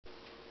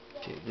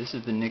Okay, this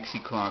is the Nixie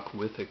clock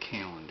with a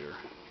calendar.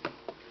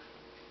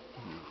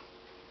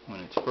 When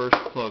it's first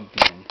plugged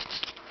in,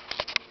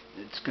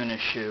 it's going to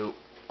show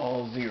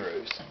all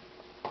zeros,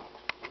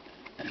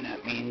 and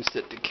that means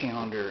that the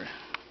calendar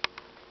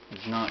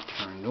is not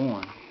turned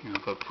on. Now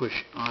if I push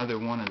either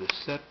one of the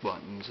set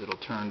buttons, it'll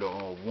turn to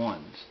all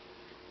ones.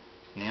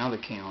 Now the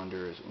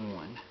calendar is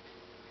on.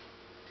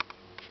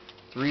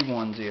 3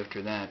 ones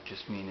after that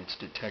just mean it's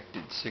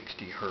detected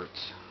 60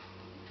 Hertz.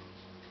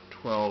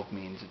 12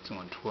 means it's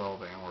on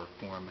 12-hour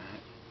format.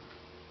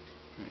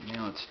 Right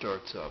now it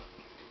starts up.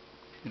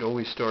 It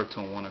always starts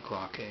on 1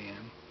 o'clock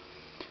a.m.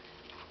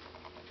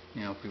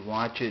 Now if we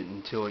watch it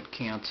until it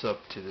counts up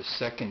to the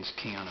seconds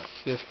count of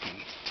 50,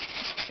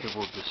 it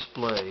will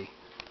display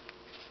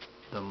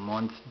the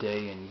month,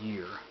 day, and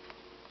year.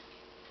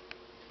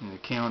 And the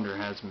calendar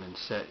hasn't been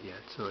set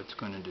yet, so it's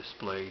going to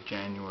display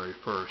January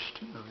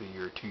 1st of the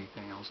year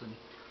 2000.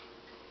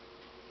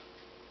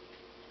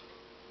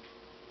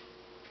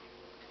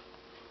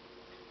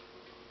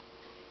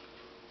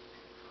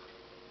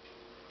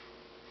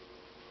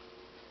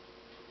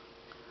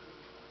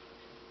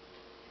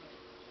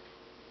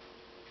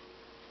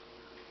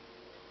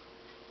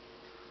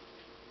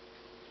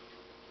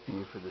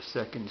 And for the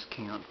seconds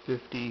count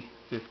 50,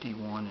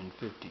 51, and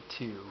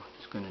 52,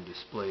 it's going to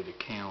display the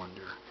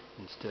calendar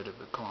instead of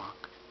the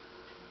clock.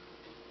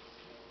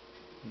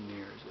 And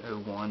there's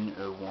 01,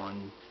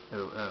 01,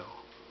 00,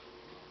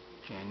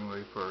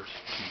 January 1st, 2000.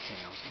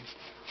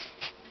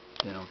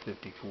 Then on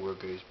 54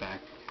 it goes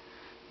back.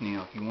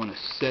 Now if you want to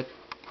set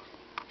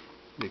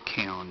the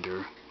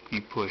calendar,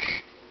 you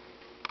push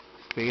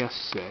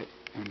fast set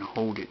and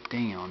hold it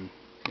down,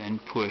 then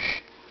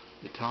push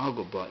the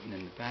toggle button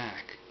in the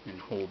back and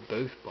hold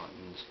both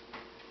buttons.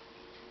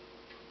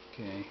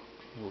 Okay,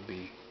 we'll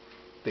be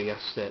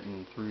fast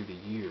setting through the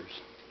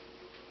years.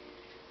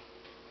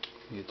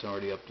 It's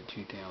already up to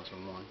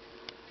 2001.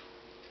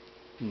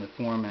 And the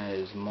format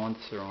is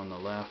months are on the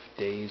left,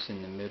 days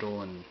in the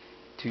middle, and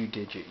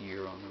 2-digit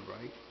year on the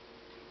right.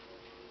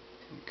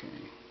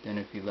 Okay, then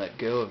if you let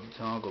go of the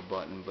toggle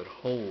button but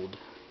hold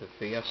the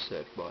fast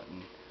set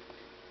button,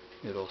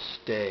 it'll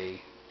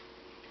stay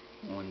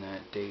on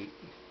that date,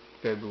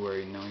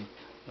 February 9th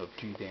of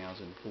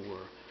 2004,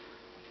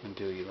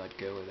 until you let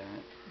go of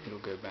that. It'll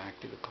go back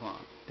to the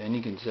clock. Then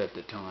you can set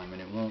the time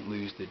and it won't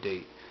lose the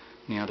date.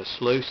 Now to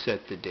slow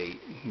set the date,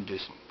 you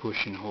just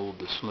push and hold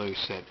the slow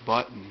set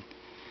button,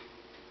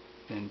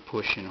 then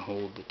push and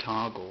hold the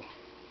toggle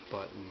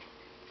button,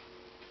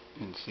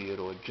 and see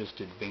it'll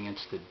just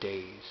advance the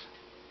days.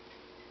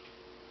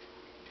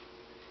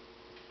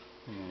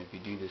 And then if you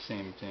do the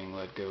same thing,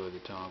 let go of the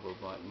toggle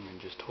button and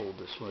just hold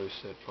the slow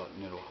set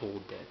button, it'll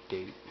hold that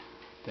date.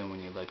 Then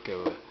when you let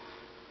go of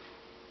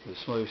the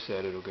slow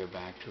set, it'll go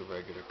back to a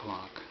regular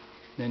clock.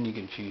 Then you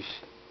can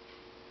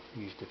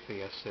use the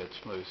fast set,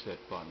 slow set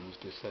buttons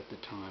to set the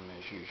time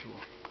as usual.